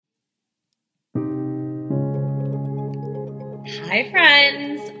Hi,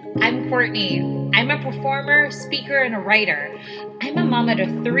 friends. I'm Courtney. I'm a performer, speaker, and a writer. I'm a mama to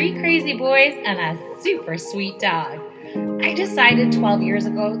 3 crazy boys and a super sweet dog. I decided 12 years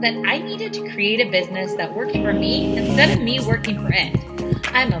ago that I needed to create a business that worked for me instead of me working for it.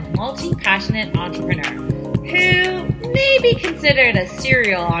 I'm a multi-passionate entrepreneur who may be considered a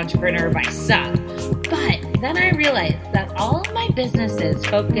serial entrepreneur by some, but then I realized that all of my businesses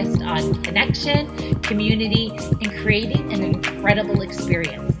focused on connection, community, and creating an incredible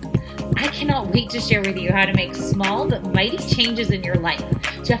experience. I cannot wait to share with you how to make small but mighty changes in your life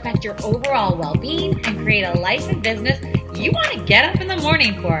to affect your overall well-being and create a life and business you want to get up in the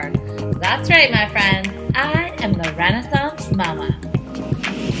morning for. That's right, my friends. I am the Renaissance Mama.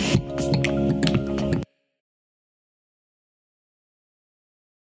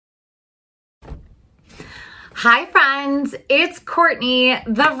 Hi friends, it's Courtney,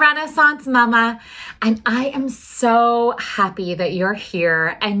 the Renaissance Mama, and I am so happy that you're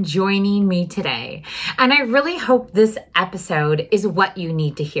here and joining me today. And I really hope this episode is what you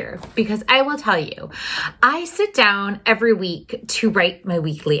need to hear, because I will tell you, I sit down every week to write my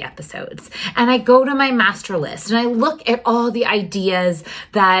weekly episodes, and I go to my master list and I look at all the ideas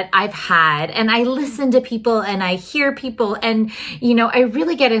that I've had, and I listen to people and I hear people, and I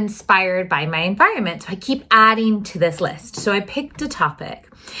really get inspired by my environment. So I keep adding to this list. So I picked a topic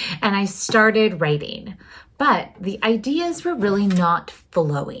and I started writing, but the ideas were really not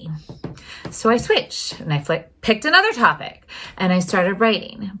flowing. So I switched and I picked another topic and I started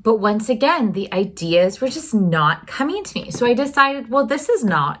writing. But once again, the ideas were just not coming to me. So I decided, well, this is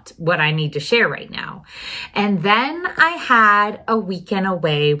not what I need to share right now. And then I had a weekend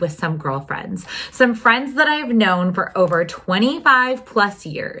away with some girlfriends, some friends that I've known for over 25 plus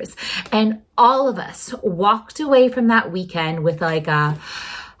years. And all of us walked away from that weekend with like a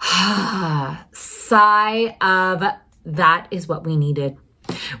sigh of, that is what we needed.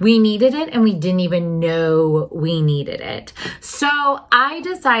 We needed it and we didn't even know we needed it. So I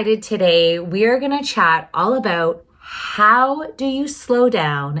decided today we are going to chat all about how do you slow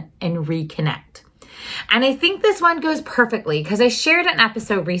down and reconnect. And I think this one goes perfectly because I shared an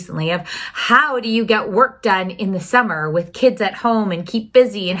episode recently of how do you get work done in the summer with kids at home and keep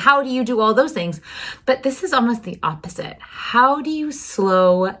busy, and how do you do all those things? But this is almost the opposite. How do you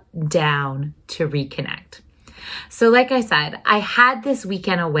slow down to reconnect? So like I said, I had this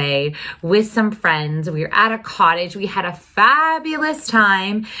weekend away with some friends. We were at a cottage. We had a fabulous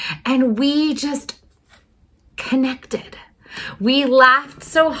time and we just connected. We laughed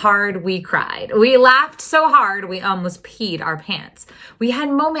so hard, we cried. We laughed so hard, we almost peed our pants. We had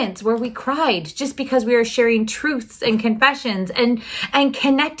moments where we cried just because we were sharing truths and confessions and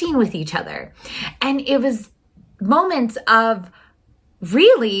connecting with each other. And it was moments of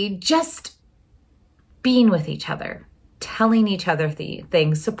really just being with each other, telling each other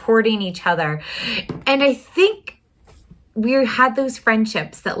things, supporting each other. And I think we had those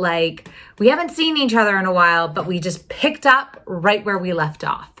friendships that we haven't seen each other in a while, but we just picked up right where we left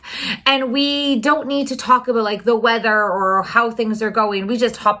off. And we don't need to talk about the weather or how things are going. We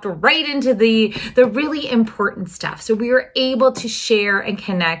just hopped right into the really important stuff. So we were able to share and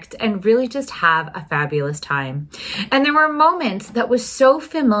connect and really just have a fabulous time. And there were moments that was so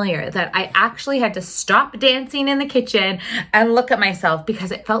familiar that I actually had to stop dancing in the kitchen and look at myself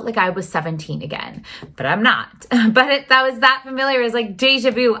because it felt like I was 17 again, but I'm not. But that was that familiar. It was like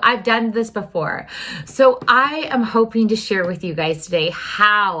deja vu. I've done this before. So I am hoping to share with you guys today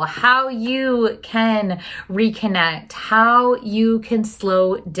how you can reconnect, how you can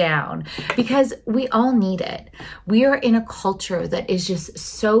slow down, because we all need it. We are in a culture that is just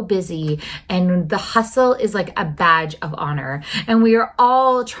so busy and the hustle is like a badge of honor. And we are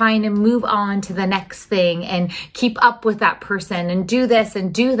all trying to move on to the next thing and keep up with that person and do this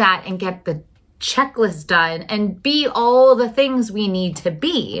and do that and get the checklist done and be all the things we need to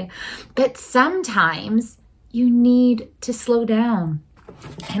be. But sometimes you need to slow down.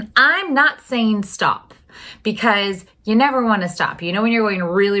 And I'm not saying stop, because you never want to stop. When you're going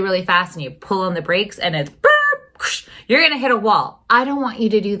really, really fast and you pull on the brakes and it's you're going to hit a wall. I don't want you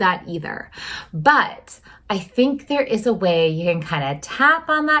to do that either. But I think there is a way you can kind of tap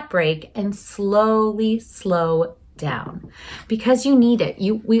on that brake and slowly slow down, because you need it.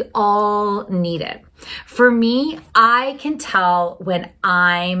 We all need it. For me, I can tell when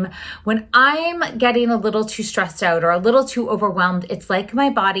I'm getting a little too stressed out or a little too overwhelmed. It's like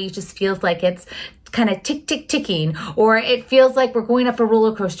my body just feels like it's kind of ticking, or it feels like we're going up a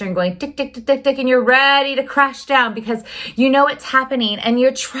roller coaster and going tick, tick, tick, tick, tick, and you're ready to crash down because it's happening and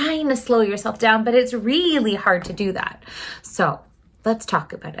you're trying to slow yourself down, but it's really hard to do that. So Let's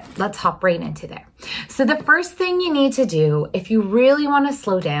talk about it. Let's hop right into there. So the first thing you need to do if you really want to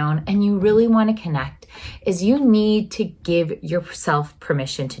slow down and you really want to connect is you need to give yourself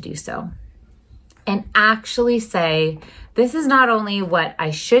permission to do so. And actually say, this is not only what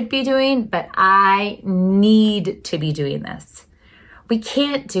I should be doing, but I need to be doing this. We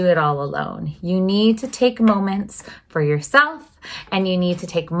can't do it all alone. You need to take moments for yourself and you need to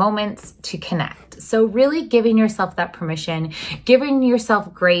take moments to connect. So really giving yourself that permission, giving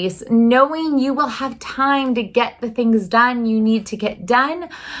yourself grace, knowing you will have time to get the things done you need to get done,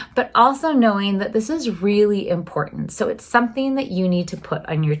 but also knowing that this is really important. So it's something that you need to put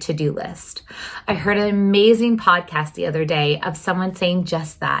on your to-do list. I heard an amazing podcast the other day of someone saying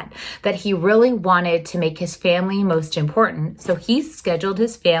just that he really wanted to make his family most important. So he scheduled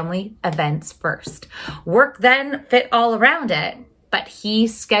his family events first. Work then fit all around it. But he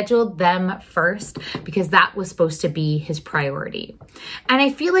scheduled them first because that was supposed to be his priority. And I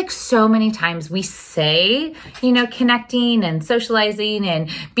feel like so many times we say, connecting and socializing and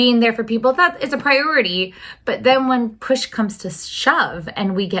being there for people, that is a priority. But then when push comes to shove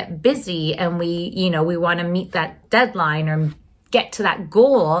and we get busy and we want to meet that deadline or get to that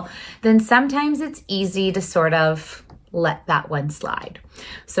goal, then sometimes it's easy to sort of let that one slide.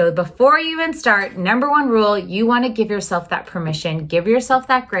 So before you even start, number one rule, you want to give yourself that permission, give yourself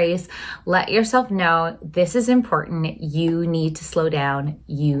that grace, let yourself know this is important. You need to slow down.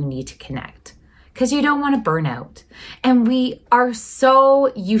 You need to connect because you don't want to burn out. And we are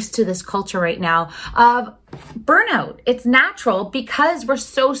so used to this culture right now of burnout. It's natural because we're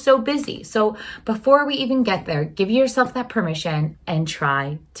so busy. So before we even get there, give yourself that permission and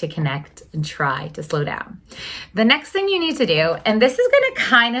try to connect and try to slow down. The next thing you need to do, and this is going to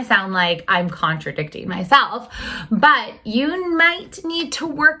kind of sound like I'm contradicting myself, but you might need to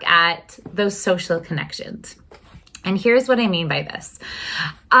work at those social connections. And here's what I mean by this.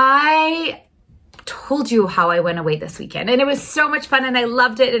 I told you how I went away this weekend and it was so much fun and I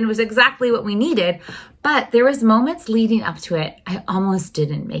loved it and it was exactly what we needed. But there was moments leading up to it, I almost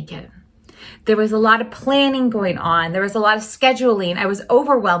didn't make it. There was a lot of planning going on. There was a lot of scheduling. I was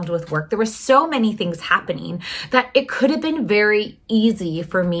overwhelmed with work. There were so many things happening that it could have been very easy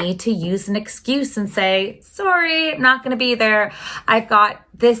for me to use an excuse and say, sorry, I'm not going to be there. I've got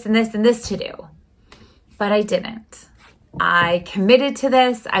this and this and this to do. But I didn't. I committed to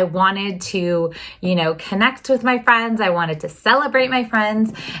this. I wanted to, connect with my friends. I wanted to celebrate my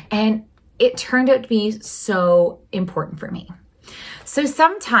friends. And it turned out to be so important for me. So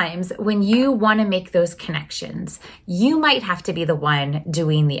sometimes when you want to make those connections, you might have to be the one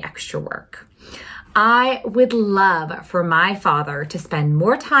doing the extra work. I would love for my father to spend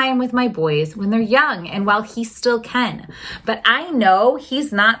more time with my boys when they're young and while he still can. But I know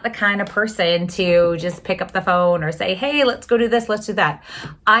he's not the kind of person to just pick up the phone or say, hey, let's go do this, let's do that.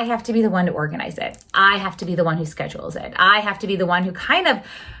 I have to be the one to organize it. I have to be the one who schedules it. I have to be the one who kind of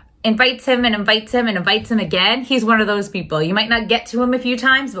invites him and invites him and invites him again. He's one of those people. You might not get to him a few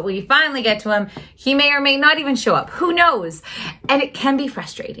times, but when you finally get to him, he may or may not even show up. Who knows? And it can be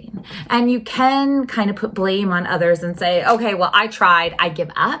frustrating. And you can kind of put blame on others and say, okay, well, I tried, I give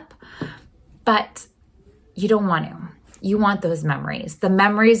up. But you don't want to. You want those memories. The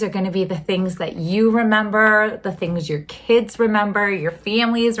memories are going to be the things that you remember, the things your kids remember, your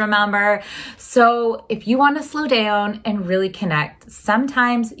families remember. So if you want to slow down and really connect,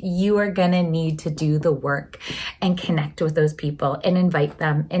 sometimes you are going to need to do the work and connect with those people and invite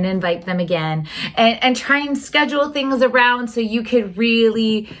them again and try and schedule things around so you could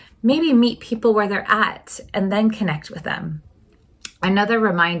really maybe meet people where they're at and then connect with them. Another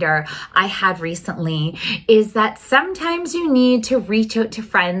reminder I had recently is that sometimes you need to reach out to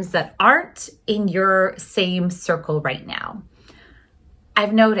friends that aren't in your same circle right now.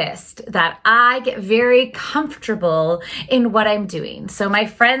 I've noticed that I get very comfortable in what I'm doing. So my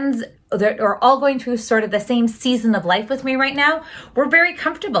friends that are all going through sort of the same season of life with me right now, we're very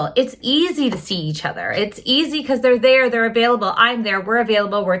comfortable. It's easy to see each other. It's easy because they're there, they're available, I'm there, we're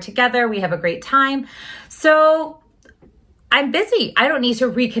available, we're together, we have a great time. So I'm busy. I don't need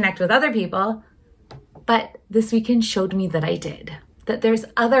to reconnect with other people. But this weekend showed me that I did. That there's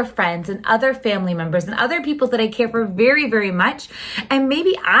other friends and other family members and other people that I care for very, very much. And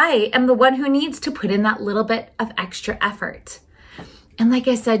maybe I am the one who needs to put in that little bit of extra effort. And like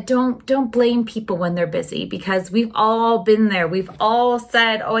I said, don't blame people when they're busy because we've all been there. We've all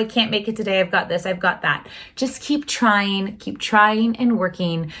said, oh, I can't make it today. I've got this, I've got that. Just keep trying and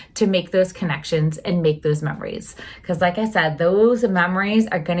working to make those connections and make those memories. Because like I said, those memories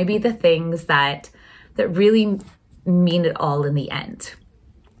are going to be the things that really mean it all in the end.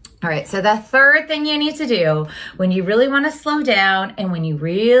 All right, so the third thing you need to do when you really want to slow down and when you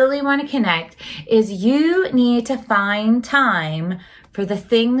really want to connect is you need to find time for the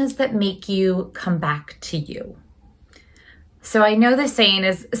things that make you come back to you. So I know the saying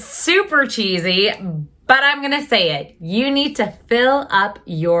is super cheesy, but I'm going to say it. You need to fill up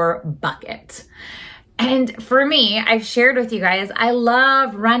your bucket. And for me, I've shared with you guys, I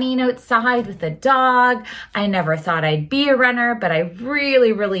love running outside with the dog. I never thought I'd be a runner, but I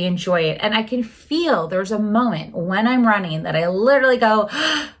really, really enjoy it. And I can feel there's a moment when I'm running that I literally go,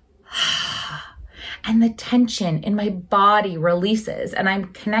 and the tension in my body releases and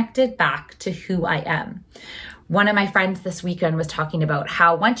I'm connected back to who I am. One of my friends this weekend was talking about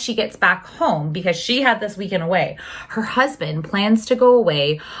how once she gets back home, because she had this weekend away, her husband plans to go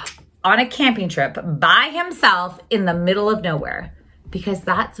away on a camping trip by himself in the middle of nowhere, because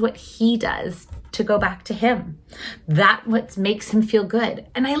that's what he does to go back to him. That's what makes him feel good.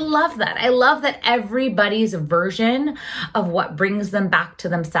 And I love that. I love that everybody's version of what brings them back to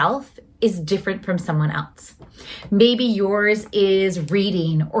themselves is different from someone else. Maybe yours is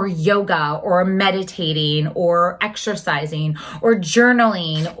reading or yoga or meditating or exercising or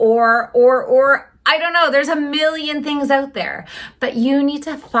journaling or I don't know, there's a million things out there, but you need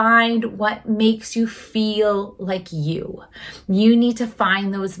to find what makes you feel like you. You need to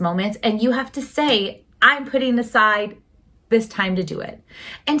find those moments and you have to say, I'm putting aside this time to do it.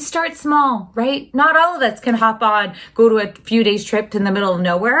 And start small, right? Not all of us can hop on, go to a few days trip in the middle of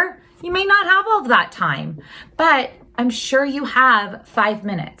nowhere. You may not have all of that time, but I'm sure you have 5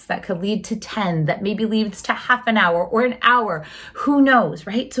 minutes that could lead to 10, that maybe leads to half an hour or an hour. Who knows,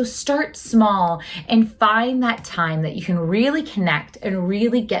 right? So start small and find that time that you can really connect and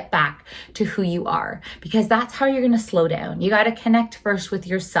really get back to who you are, because that's how you're going to slow down. You got to connect first with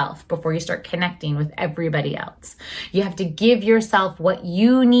yourself before you start connecting with everybody else. You have to give yourself what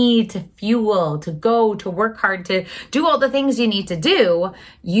you need to fuel, to go, to work hard, to do all the things you need to do.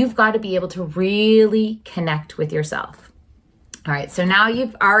 You've got to be able to really connect with yourself. All right, so now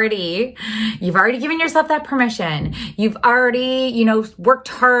you've already given yourself that permission. You've already, worked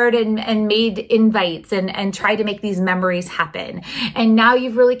hard and made invites and tried to make these memories happen. And now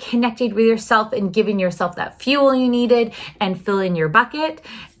you've really connected with yourself and given yourself that fuel you needed and fill in your bucket.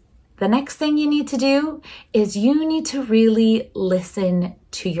 The next thing you need to do is you need to really listen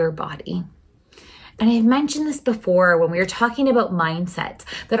to your body. And I've mentioned this before when we were talking about mindsets,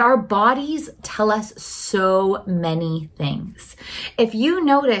 that our bodies tell us so many things. If you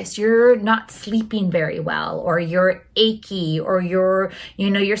notice you're not sleeping very well, or you're achy, or your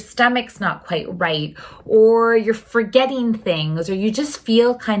stomach's not quite right, or you're forgetting things, or you just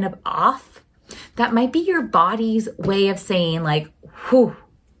feel kind of off, that might be your body's way of saying like, whew,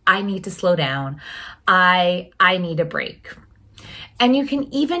 I need to slow down. I need a break. And you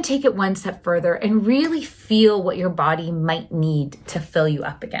can even take it one step further and really feel what your body might need to fill you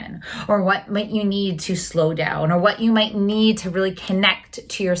up again, or what might you need to slow down, or what you might need to really connect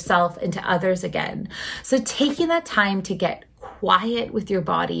to yourself and to others again. So taking that time to get quiet with your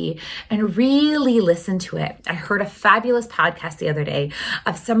body and really listen to it. I heard a fabulous podcast the other day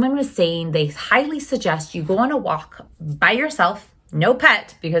of someone was saying they highly suggest you go on a walk by yourself. No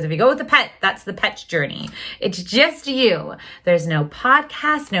pet, because if you go with a pet, that's the pet's journey. It's just you. There's no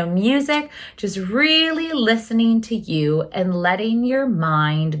podcast, no music, just really listening to you and letting your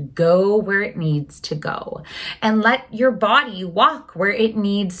mind go where it needs to go, and let your body walk where it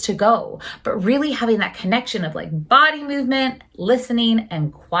needs to go. But really having that connection of like body movement, listening,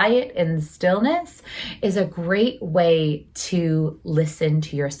 and quiet and stillness is a great way to listen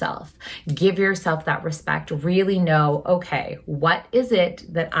to yourself. Give yourself that respect. Really know, okay, what is it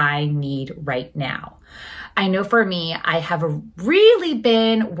that I need right now? I know for me, I have really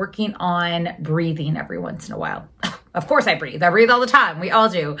been working on breathing every once in a while. Of course I breathe all the time. We all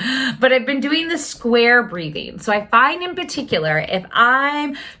do. But I've been doing the square breathing. So I find in particular, if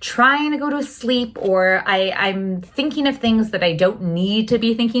I'm trying to go to sleep or I'm thinking of things that I don't need to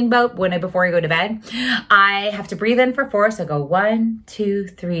be thinking about before I go to bed, I have to breathe in for 4. So I go 1, 2,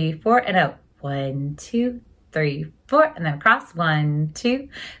 3, 4, and out. 1, 2, 3, 4, and then across. 1, 2,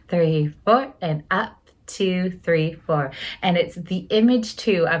 3, 4, and up. 2, 3, 4. And it's the image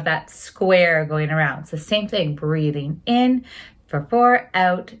too of that square going around. So same thing, breathing in for 4,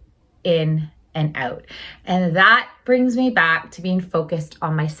 out, in, and out. And that brings me back to being focused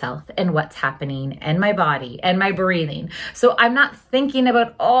on myself and what's happening and my body and my breathing. So I'm not thinking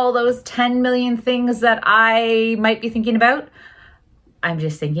about all those 10 million things that I might be thinking about. I'm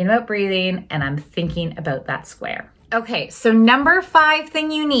just thinking about breathing, and I'm thinking about that square. Okay, so number 5 thing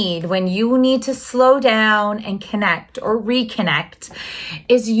you need when you need to slow down and connect or reconnect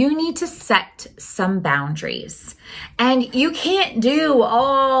is you need to set some boundaries. And you can't do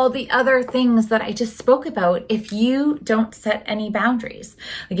all the other things that I just spoke about if you don't set any boundaries.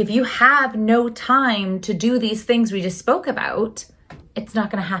 Like if you have no time to do these things we just spoke about, it's not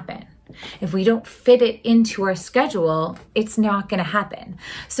going to happen. If we don't fit it into our schedule, it's not going to happen.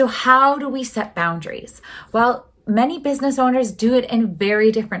 So how do we set boundaries? Well, many business owners do it in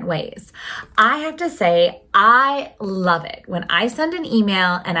very different ways. I have to say, I love it when I send an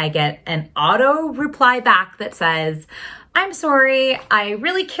email and I get an auto reply back that says, I'm sorry, I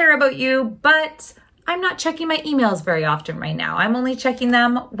really care about you, but I'm not checking my emails very often right now. I'm only checking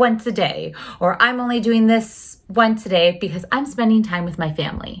them once a day, or I'm only doing this once a day because I'm spending time with my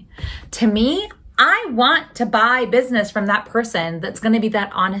family. To me, I want to buy business from that person that's going to be that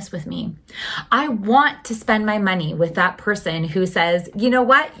honest with me. I want to spend my money with that person who says, you know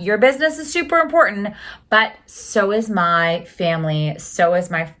what, your business is super important, but so is my family, so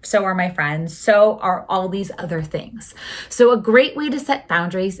are my friends, so are all these other things. So a great way to set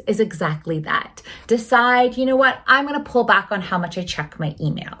boundaries is exactly that. Decide, you know what, I'm going to pull back on how much I check my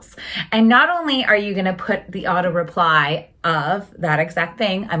emails. And not only are you going to put the auto reply of that exact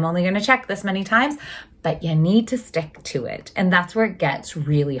thing, I'm only going to check this many times, but you need to stick to it. And that's where it gets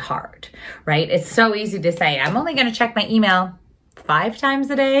really hard, right? It's so easy to say, I'm only going to check my email 5 times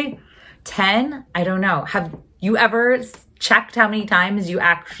a day, 10, I don't know. Have you ever checked how many times you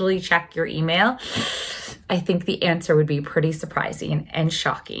actually check your email? I think the answer would be pretty surprising and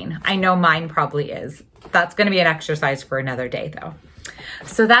shocking. I know mine probably is. That's going to be an exercise for another day though.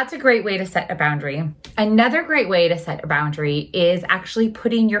 So that's a great way to set a boundary. Another great way to set a boundary is actually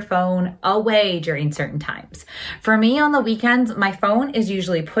putting your phone away during certain times. For me on the weekends, my phone is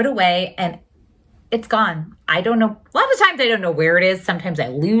usually put away and it's gone. I don't know. A lot of times I don't know where it is. Sometimes I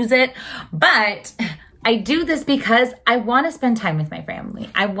lose it, but I do this because I want to spend time with my family.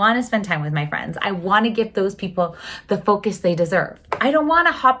 I want to spend time with my friends. I want to give those people the focus they deserve. I don't want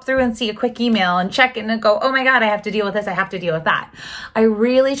to hop through and see a quick email and check it and go, oh my God, I have to deal with this. I have to deal with that. I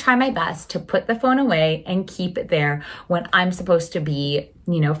really try my best to put the phone away and keep it there when I'm supposed to be,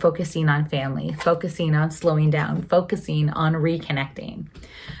 focusing on family, focusing on slowing down, focusing on reconnecting.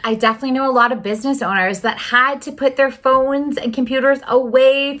 I definitely know a lot of business owners that had to put their phones and computers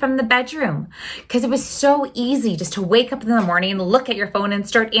away from the bedroom because it was so easy just to wake up in the morning, look at your phone and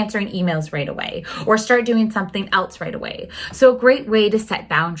start answering emails right away or start doing something else right away. So a great way to set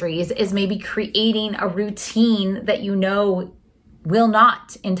boundaries is maybe creating a routine that will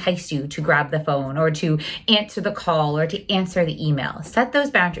not entice you to grab the phone or to answer the call or to answer the email. Set those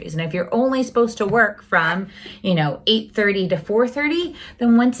boundaries. And if you're only supposed to work from, 8:30 to 4:30,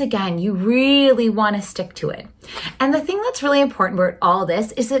 then once again, you really want to stick to it. And the thing that's really important about all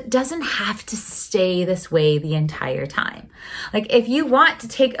this is it doesn't have to stay this way the entire time. Like if you want to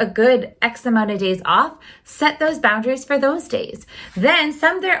take a good X amount of days off, set those boundaries for those days. Then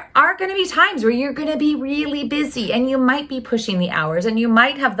there are going to be times where you're going to be really busy and you might be pushing the hours and you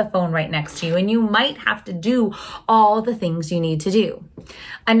might have the phone right next to you and you might have to do all the things you need to do.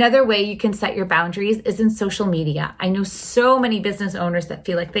 Another way you can set your boundaries is in social media. I know so many business owners that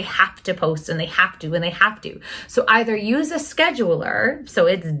feel like they have to post and they have to and they have to. So either use a scheduler so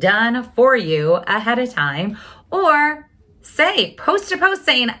it's done for you ahead of time, or post a post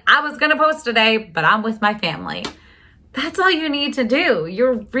saying, I was going to post today, but I'm with my family. That's all you need to do.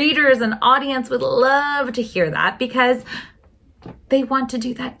 Your readers and audience would love to hear that because they want to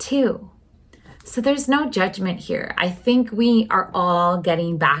do that too. So there's no judgment here. I think we are all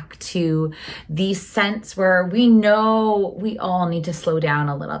getting back to the sense where we know we all need to slow down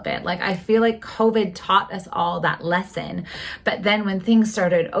a little bit. Like I feel like COVID taught us all that lesson. But then when things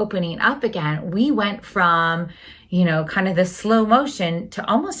started opening up again, we went from, kind of the slow motion to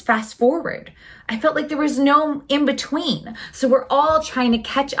almost fast forward. I felt like there was no in between. So we're all trying to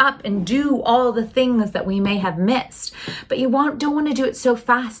catch up and do all the things that we may have missed. But you don't want to do it so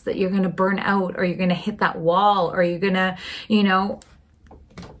fast that you're going to burn out or you're going to hit that wall or you're going to,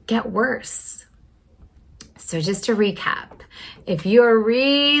 get worse. So just to recap, if you're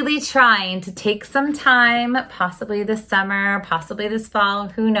really trying to take some time, possibly this summer, possibly this fall,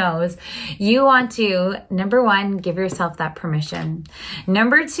 who knows, you want to, number 1, give yourself that permission.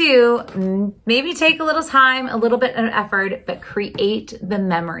 Number 2, maybe take a little time, a little bit of effort, but create the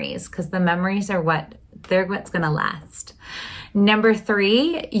memories because the memories are what's going to last. Number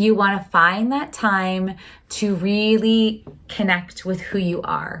 3, you want to find that time to really connect with who you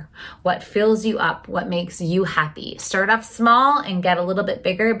are, what fills you up, what makes you happy. Start off small and get a little bit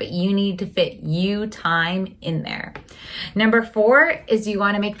bigger, but you need to fit you time in there. Number 4 is you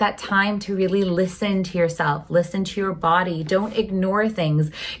want to make that time to really listen to yourself, listen to your body. Don't ignore things.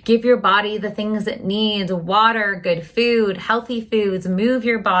 Give your body the things it needs: water, good food, healthy foods, move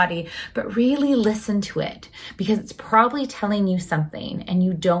your body, but really listen to it because it's probably telling you something and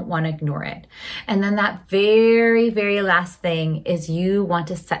you don't want to ignore it. And then that very, very last thing is you want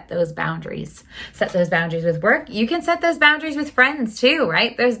to set those boundaries. Set those boundaries with work. You can set those boundaries with friends too,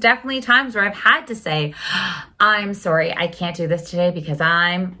 right? There's definitely times where I've had to say, I'm sorry, I can't do this today because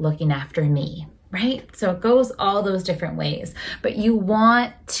I'm looking after me, right? So it goes all those different ways, but you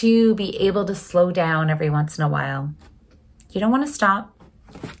want to be able to slow down every once in a while. You don't want to stop.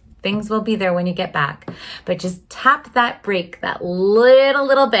 Things will be there when you get back, but just tap that brake that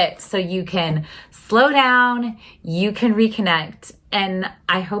little bit so you can slow down, you can reconnect. And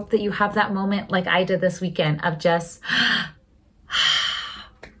I hope that you have that moment like I did this weekend of just,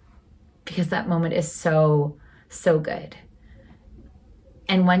 because that moment is so good.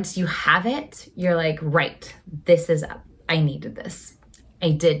 And once you have it, you're like, right, this is up. I needed this. I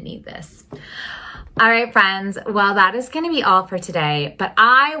did need this. All right, friends. Well, that is going to be all for today, but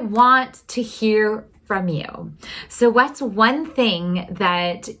I want to hear from you. So what's one thing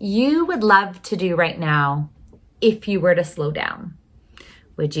that you would love to do right now if you were to slow down?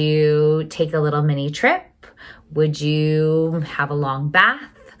 Would you take a little mini trip? Would you have a long bath?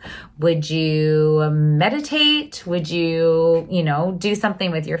 Would you meditate? Would you, do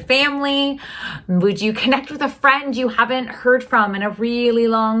something with your family? Would you connect with a friend you haven't heard from in a really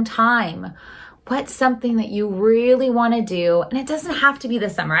long time? What's something that you really want to do? And it doesn't have to be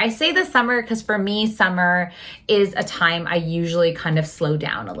the summer. I say the summer because for me, summer is a time I usually kind of slow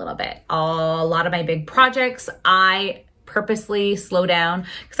down a little bit. A lot of my big projects, I purposely slow down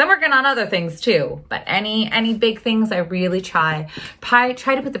because I'm working on other things too. But any big things, I really try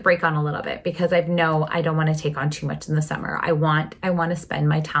to put the brake on a little bit because I know I don't want to take on too much in the summer. I want to spend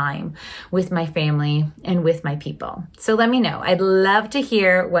my time with my family and with my people. So let me know. I'd love to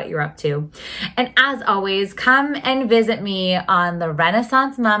hear what you're up to. And as always, come and visit me on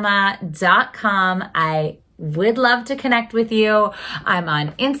therenaissancemama.com. I would love to connect with you. I'm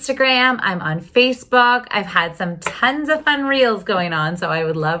on Instagram. I'm on Facebook. I've had some tons of fun reels going on, so I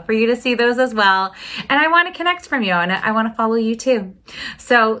would love for you to see those as well. And I want to connect from you, and I want to follow you too.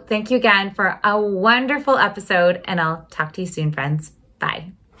 So thank you again for a wonderful episode, and I'll talk to you soon, friends.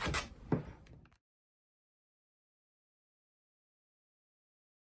 Bye.